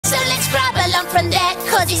from there,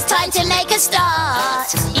 'cause it's time to make a start.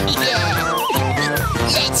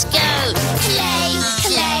 Let's go. Clay,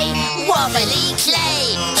 clay, wobbly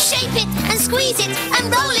clay. Shape it and squeeze it and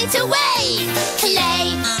roll it away.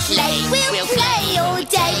 Clay, clay, we'll play all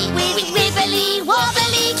day with wibbly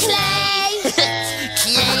wobbly clay.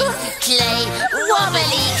 Clay, clay,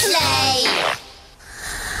 wobbly clay.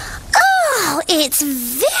 Oh, it's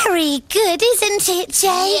very good, isn't it,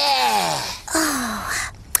 Jake? Yeah. Oh,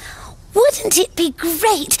 wouldn't it be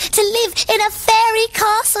great to live in a fairy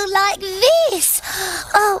castle like this?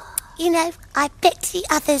 Oh, you know, I bet the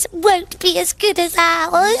others won't be as good as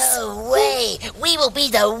ours. No way! We will be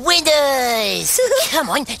the winners! Come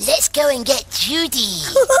on, let's go and get Judy.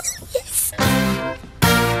 Yes.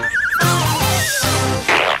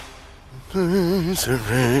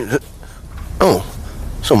 Oh,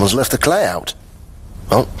 someone's left the clay out.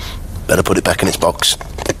 Oh, better put it back in its box.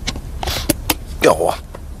 Oh,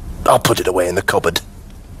 I'll put it away in the cupboard.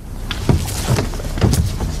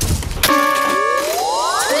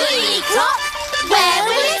 Tweenie clock, where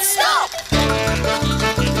will it stop?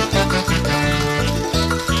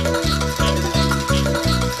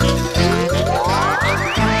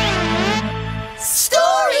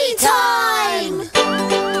 Story time!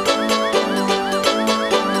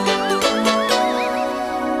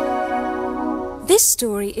 This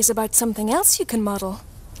story is about something else you can model.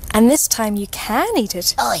 And this time you can eat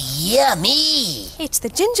it. Oh, yummy! It's the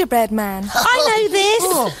gingerbread man. I know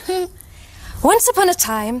this. Once upon a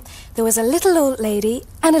time, there was a little old lady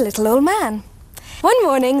and a little old man. One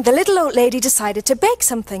morning, the little old lady decided to bake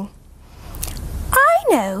something. I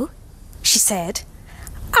know, she said.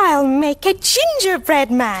 I'll make a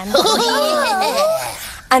gingerbread man.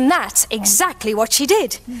 And that's exactly what she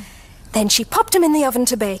did. Then she popped him in the oven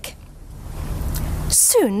to bake.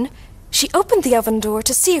 Soon, she opened the oven door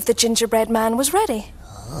to see if the gingerbread man was ready.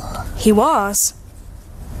 He was.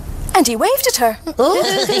 And he waved at her.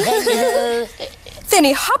 Then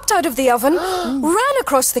he hopped out of the oven, ran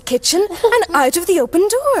across the kitchen, and out of the open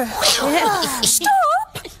door.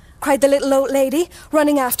 Stop! Cried the little old lady,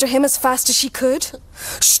 running after him as fast as she could.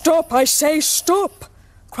 Stop, I say, stop!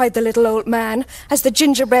 Cried the little old man, as the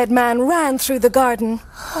gingerbread man ran through the garden.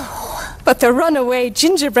 But the runaway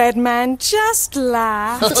gingerbread man just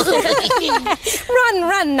laughed. Run,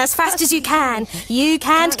 run as fast as you can. You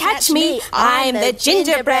can't catch me. I'm the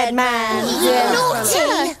gingerbread man.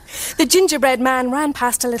 Naughty. The gingerbread man ran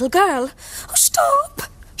past a little girl. Oh, stop!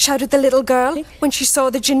 Shouted the little girl when she saw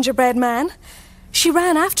the gingerbread man. She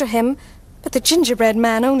ran after him, but the gingerbread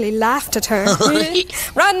man only laughed at her.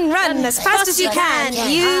 Run, run as fast as you can.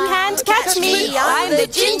 You can't catch me. I'm the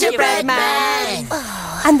gingerbread man.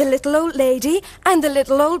 And the little old lady and the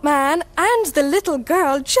little old man and the little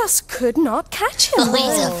girl just could not catch him. Oh,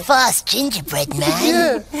 he's a fast gingerbread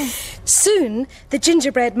man. Soon, the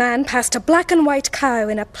gingerbread man passed a black and white cow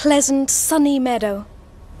in a pleasant, sunny meadow.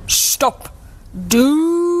 Stop! Do!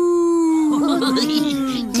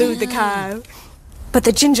 mooed the cow. But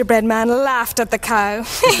the gingerbread man laughed at the cow.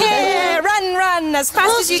 Run, run, as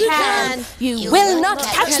fast as you can. You will not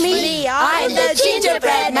catch me. I'm the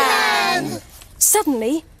gingerbread man.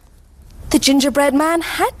 Suddenly, the gingerbread man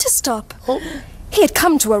had to stop. He had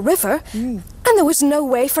come to a river, and there was no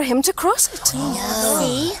way for him to cross it.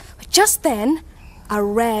 See? But just then, a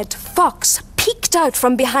red fox peeked out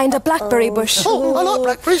from behind a blackberry bush. Oh, I like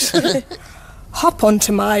blackberries. Hop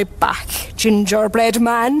onto my back, gingerbread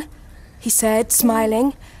man, he said,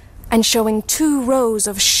 smiling, and showing 2 rows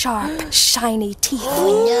of sharp, shiny teeth.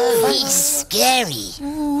 Oh, no, he's scary.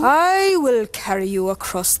 I will carry you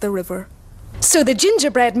across the river. So the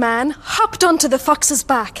gingerbread man hopped onto the fox's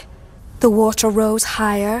back. The water rose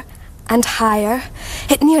higher and higher.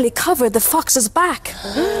 It nearly covered the fox's back.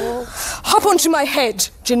 Hop onto my head,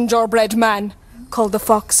 gingerbread man, called the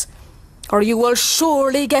fox, or you will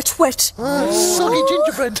surely get wet. Soggy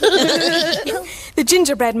gingerbread. The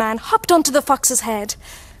gingerbread man hopped onto the fox's head.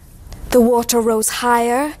 The water rose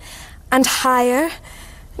higher and higher.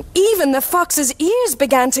 Even the fox's ears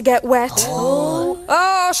began to get wet.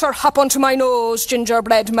 Oh, sure, hop onto my nose,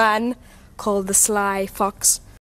 gingerbread man, called the sly fox.